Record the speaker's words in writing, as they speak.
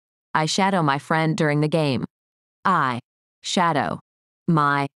I shadow my friend during the game. I shadow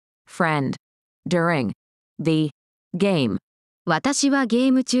my friend during the game. 私はゲ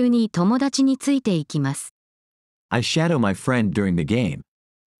ーム中に友達についていきます。I shadow my friend during the game.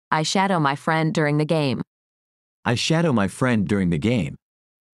 I shadow my friend during the game. I shadow my friend during the game.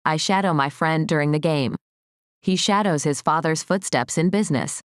 I shadow my friend during the game. He shadows his father's footsteps in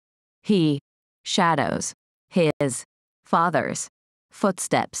business. He shadows his father's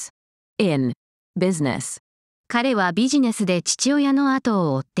footsteps in business. 彼はビジネスで父親の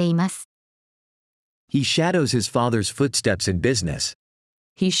後を追っています。He shadows his father's footsteps in business.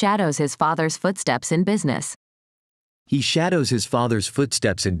 He shadows his father's footsteps in business. He shadows his father's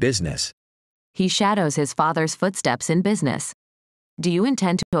footsteps in business. He shadows his father's footsteps in business. Do you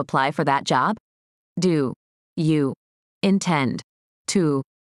intend to apply for that job? Do you intend to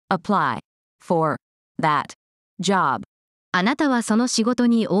apply for that job? あなたはその仕事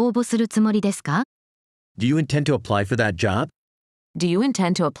に応募するつもりですか？ Do you intend to apply for that job? Do you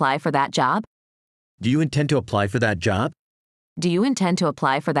intend to apply for that job? Do you intend to apply for that job? Do you intend to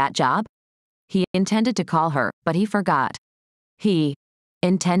apply for that job? He intended to call her, but he forgot. He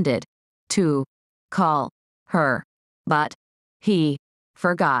intended to call her, but he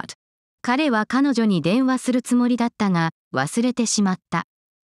forgot. 彼は彼女に電話するつもりだったが、忘れてしまった。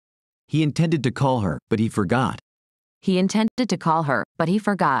He intended to call her, but he forgot. He intended to call her, but he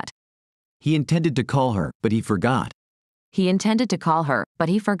forgot. He intended to call her, but he forgot. He intended to call her, but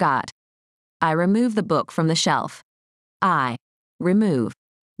he forgot. I remove the book from the shelf. I remove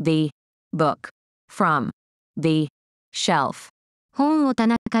the book from the shelf. 本を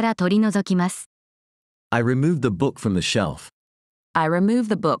棚から取り除きます。I remove the book from the shelf. I remove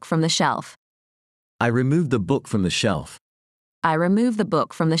the book from the shelf. I remove the book from the shelf. I remove the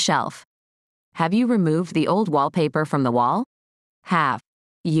book from the shelf. Have you removed the old wallpaper from the wall? Have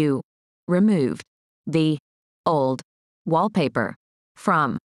you removed the old wallpaper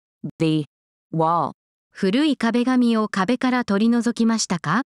from the wall? 古い壁紙を壁から取り除きました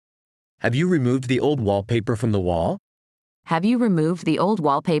か？ Have you removed the old wallpaper from the wall? Have you removed the old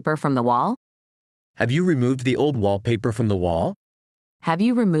wallpaper from the wall? Have you removed the old wallpaper from the wall? Have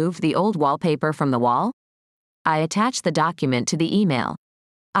you removed the old wallpaper from the wall? I attach the document to the email.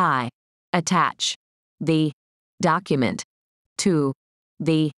 I attach the document to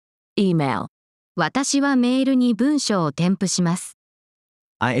the email. 私はメールに文章を添付します。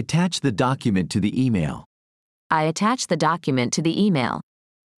I attach the document to the email. I attach the document to the email.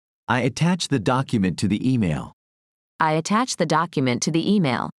 I attach the document to the email. I attach the document to the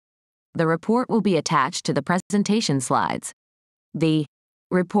email. The report will be attached to the presentation slides. The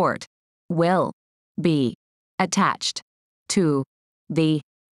report will be attached to the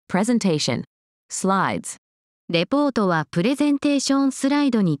presentation slides. レポートはプレゼンテーションスラ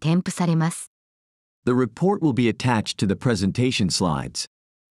イドに添付されます。The report will be attached to the presentation slides.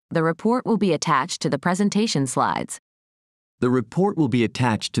 The report will be attached to the presentation slides. The report will be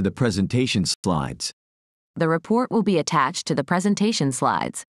attached to the presentation slides. The report will be attached to the presentation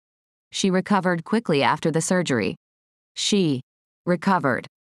slides. She recovered quickly after the surgery. She recovered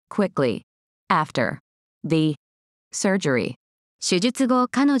quickly after the surgery. 手術後、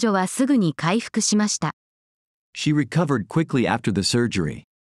彼女はすぐに回復しました。She recovered quickly after the surgery.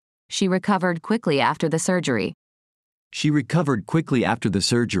 She recovered quickly after the surgery. She recovered quickly after the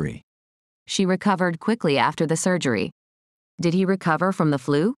surgery. She recovered quickly after the surgery. Did he recover from the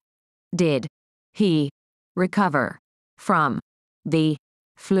flu? Did he recover from the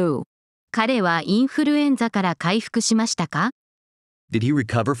flu? 彼はインフルエンザから回復しましたか？ Did he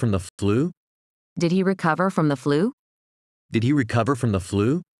recover from the flu? Did he recover from the flu? Did he recover from the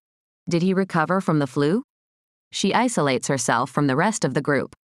flu? Did he recover from the flu? She isolates herself from the rest of the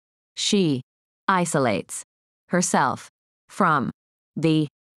group. She isolates herself from the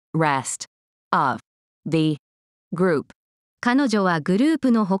rest of the group. 彼女はグルー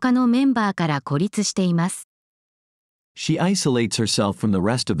プの他のメンバーから孤立しています。She isolates herself from the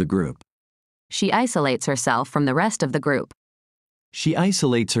rest of the group. She isolates herself from the rest of the group. She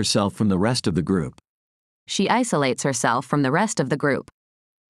isolates herself from the rest of the group. She isolates herself from the rest of the group.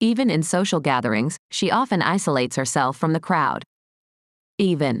 Even in social gatherings, she often isolates herself from the crowd.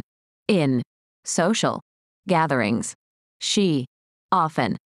 Even in social gatherings, she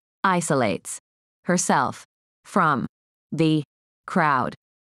often isolates herself from the crowd.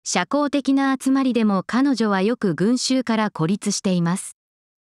 社交的な集まりでも彼女はよく群衆から孤立しています。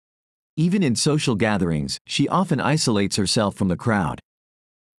Even in social gatherings, she often isolates herself from the crowd.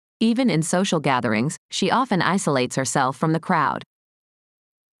 Even in social gatherings, she often isolates herself from the crowd.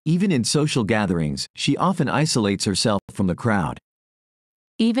 Even in social gatherings, she often isolates herself from the crowd.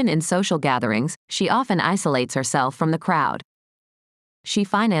 Even in social gatherings, she often isolates herself from the crowd. She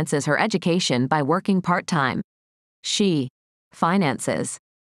finances her education by working part-time. She finances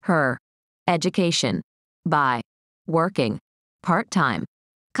her education by working part-time.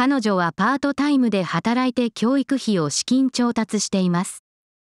 彼女はパートタイムで働いて教育費を資金調達しています。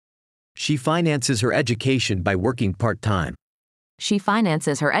She finances her education by working part-time. She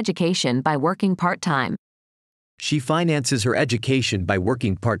finances her education by working part-time. She finances her education by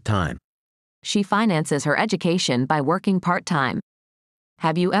working part-time. She finances her education by working part-time.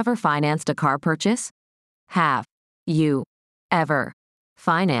 Have you ever financed a car purchase? Have you ever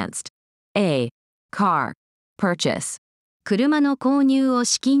financed a car purchase? 車の購入を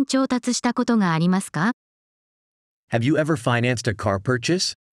資金調達したことがありますか？ Have you ever financed a car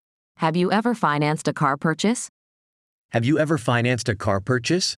purchase? Have you ever financed a car purchase? Have you ever financed a car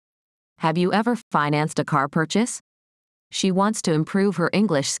purchase? Have you ever financed a car purchase? She wants to improve her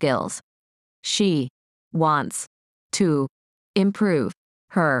English skills. She wants to improve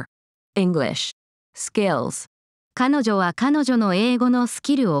her English skills. 彼女は彼女の英語のス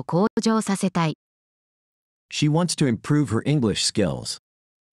キルを向上させたい。She wants to improve her English skills.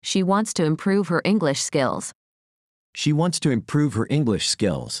 She wants to improve her English skills. She wants to improve her English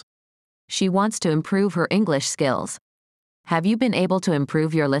skills. She wants to improve her English skills. Have you been able to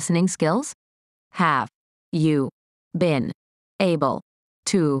improve your listening skills? Have you been able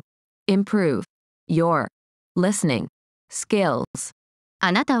to improve your listening skills?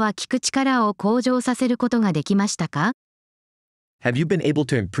 あなたは聞く力を向上させることができましたか？ Have you been able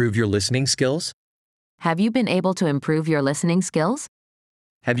to improve your listening skills? Have you been able to improve your listening skills?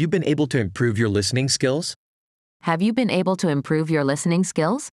 Have you been able to improve your listening skills? Have you been able to improve your listening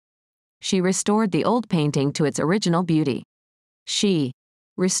skills? She restored the old painting to its original beauty. She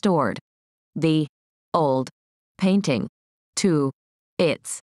restored the old painting to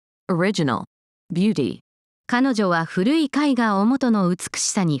its original beauty. 彼女は古い絵画を元の美し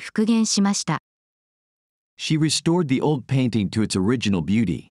さに復元しました。She restored the old painting to its original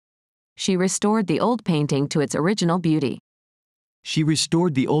beauty. She restored the old painting to its original beauty. She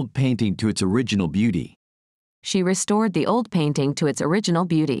restored the old painting to its original beauty. She restored the old painting to its original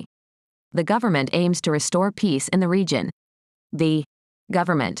beauty. The government aims to restore peace in the region. The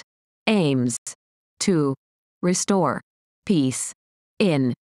government aims to restore peace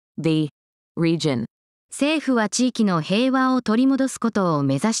in the region. 政府は地域の平和を取り戻すことを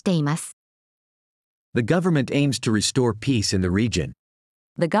目指しています。The government aims to restore peace in the region.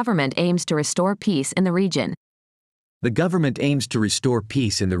 The government aims to restore peace in the region. The government aims to restore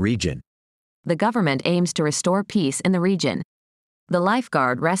peace in the region. The government aims to restore peace in the region. The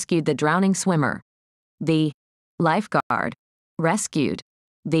lifeguard rescued the drowning swimmer. The lifeguard rescued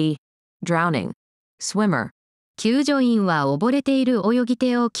the drowning swimmer. 救助員は溺れている泳ぎ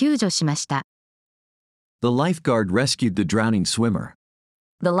手を救助しました。The lifeguard rescued the drowning swimmer.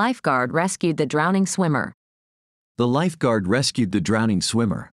 The lifeguard rescued the drowning swimmer. The lifeguard rescued the drowning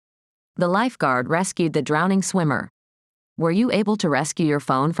swimmer. The lifeguard rescued the drowning swimmer. Were you able to rescue your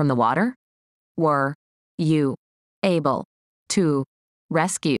phone from the water? Were you able to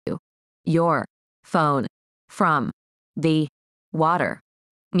rescue your phone from the water?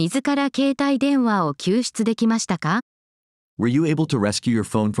 水から携帯電話を救出できましたか？ Were you able to rescue your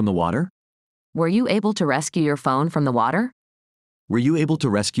phone from the water? Were you able to rescue your phone from the water? Were you able to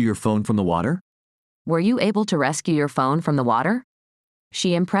rescue your phone from the water? Were you able to rescue your phone from the water?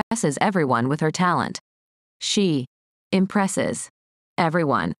 She impresses everyone with her talent. She impresses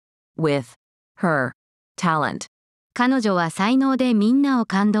everyone with her talent. 彼女は才能でみんなを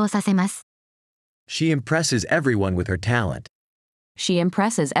感動させます。She impresses everyone with her talent. She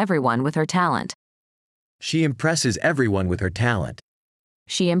impresses everyone with her talent. She impresses everyone with her talent.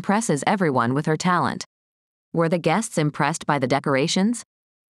 She impresses everyone with her talent. Were the guests impressed by the decorations?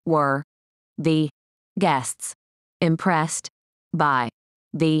 Were the guests impressed by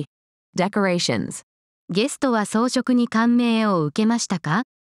the decorations? ゲストは装飾に感銘を受けましたか？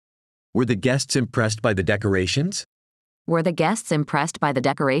 Were the guests impressed by the decorations? Were the guests impressed by the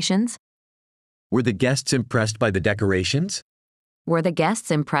decorations? Were the guests impressed by the decorations? Were the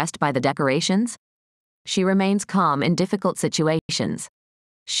guests impressed by the decorations? She remains calm in difficult situations.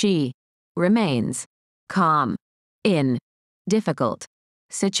 She remains calm in difficult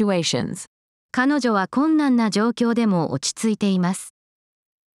situations. 彼女は困難な状況でも落ち着いています。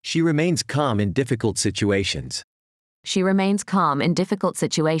She remains calm in difficult situations. She remains calm in difficult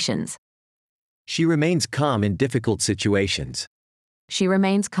situations. She remains calm in difficult situations. She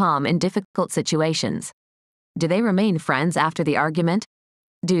remains calm in difficult situations. Do they remain friends after the argument?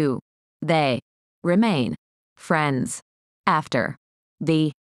 Do they remain friends after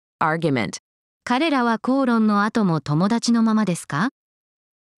the argument. 彼らは口論の後も友達のままですか？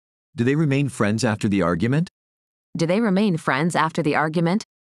 Do they remain friends after the argument? Do they remain friends after the argument?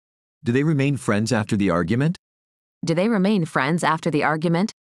 Do they remain friends after the argument? Do they remain friends after the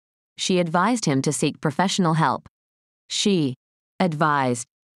argument? She advised him to seek professional help. She advised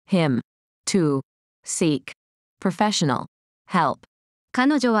him to seek professional help.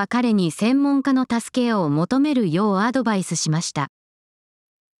 彼女は彼に専門家の助けを求めるようアドバイスしました。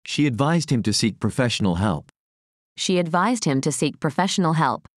She advised him to seek professional help. She advised him to seek professional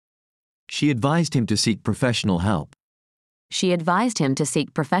help. She advised him to seek professional help. She advised him to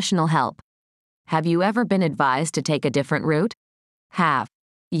seek professional help. Have you ever been advised to take a different route? Have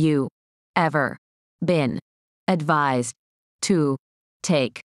you ever been advised to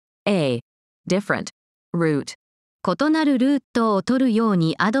take a different route? 異なるルートを取るよう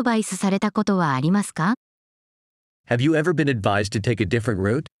にアドバイスされたことはありますか？ Have you ever been advised to take a different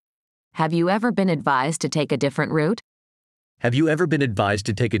route? Have you ever been advised to take a different route? Have you ever been advised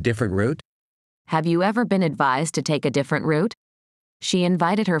to take a different route? Have you ever been advised to take a different route? She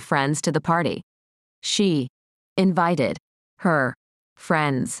invited her friends to the party. She invited her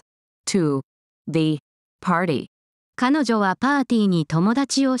friends to the party. 彼女はパーティーに友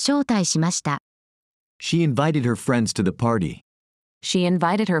達を招待しました。She invited her friends to the party. She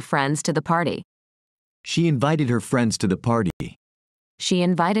invited her friends to the party. She invited her friends to the party. She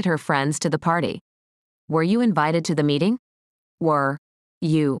invited her friends to the party. Were you invited to the meeting? Were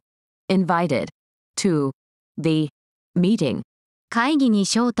you invited to the meeting? 会議に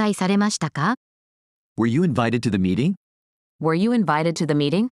招待されましたか？ Were you invited to the meeting? Were you invited to the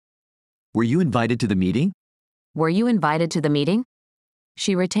meeting? Were you invited to the meeting? Were you invited to the meeting?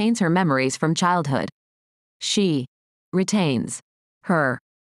 She retains her memories from childhood. She retains her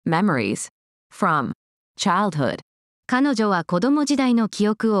memories from childhood. 彼女は子供時代の記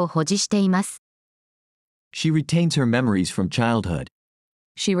憶を保持しています。She retains her memories from childhood.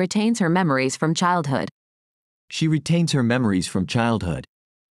 She retains her memories from childhood. She retains her memories from childhood.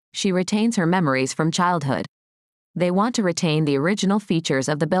 She retains her memories from childhood. They want to retain the original features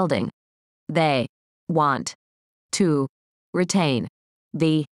of the building. They want to retain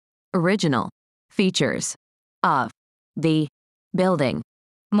the original features of the building.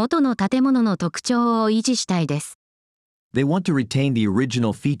 元の建物の特徴を維持したいです。They want to retain the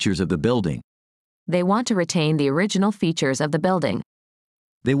original features of the building. They want to retain the original features of the building.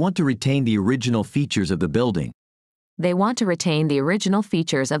 They want to retain the original features of the building. They want to retain the original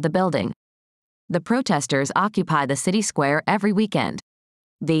features of the building. The protesters occupy the city square every weekend.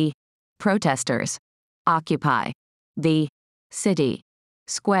 The protesters occupy the city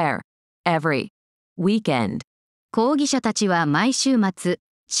square every weekend. 抗議者たちは毎週末、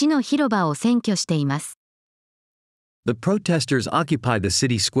市の広場を占拠しています。The protesters occupy the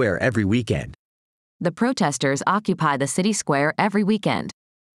city square every weekend. The protesters occupy the city square every weekend.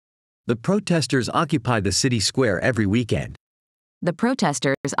 The protesters occupy the city square every weekend. The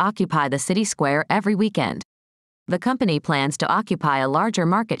protesters occupy the city square every weekend. The company plans to occupy a larger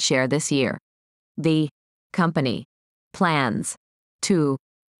market share this year. The company plans to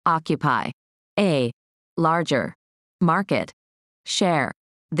occupy a larger market share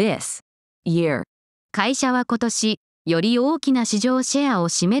this year. 会社は今年、より大きな市場シェアを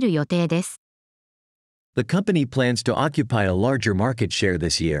占める予定です。The company plans to occupy a larger market share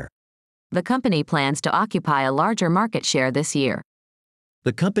this year. The company plans to occupy a larger market share this year.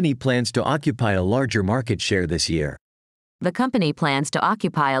 The company plans to occupy a larger market share this year. The company plans to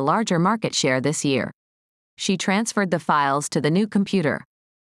occupy a larger market share this year. She transferred the files to the new computer.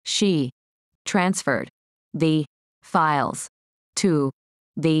 She transferred the files to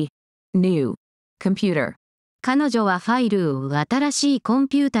the new computer. 彼女はファイルを新しいコン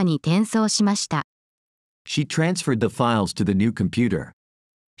ピュータに転送しました。She transferred the files to the new computer.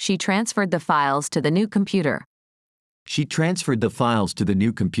 She transferred the files to the new computer. She transferred the files to the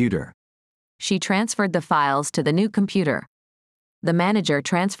new computer. She transferred the files to the new computer. The manager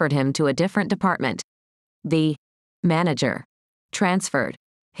transferred him to a different department. The manager transferred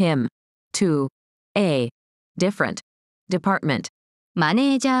him to a different department. マ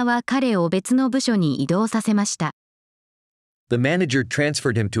ネージャーは彼を別の部署に移動させました。The manager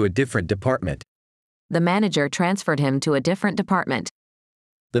transferred him to a different department. The manager transferred him to a different department.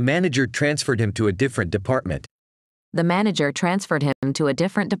 The manager transferred him to a different department. The manager transferred him to a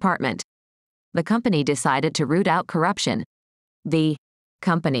different department. The company decided to root out corruption. The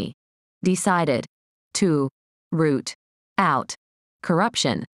company decided to root out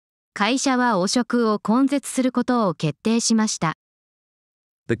corruption. 会社は汚職を根絶することを決定しました。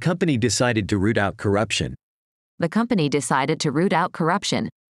The company decided to root out corruption. The company decided to root out corruption.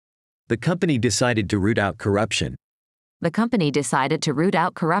 The company decided to root out corruption. The company decided to root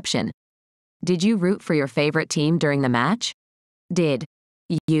out corruption. Did you root for your favorite team during the match? Did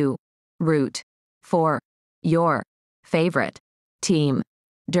you root for your favorite team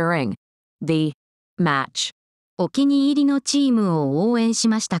during the match? お気に入りのチームを応援し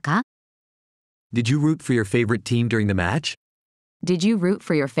ましたか？ Did you root for your favorite team during the match? Did you root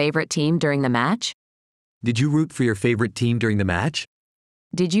for your favorite team during the match? Did you root for your favorite team during the match?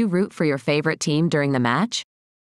 Did you root for your favorite team during the match?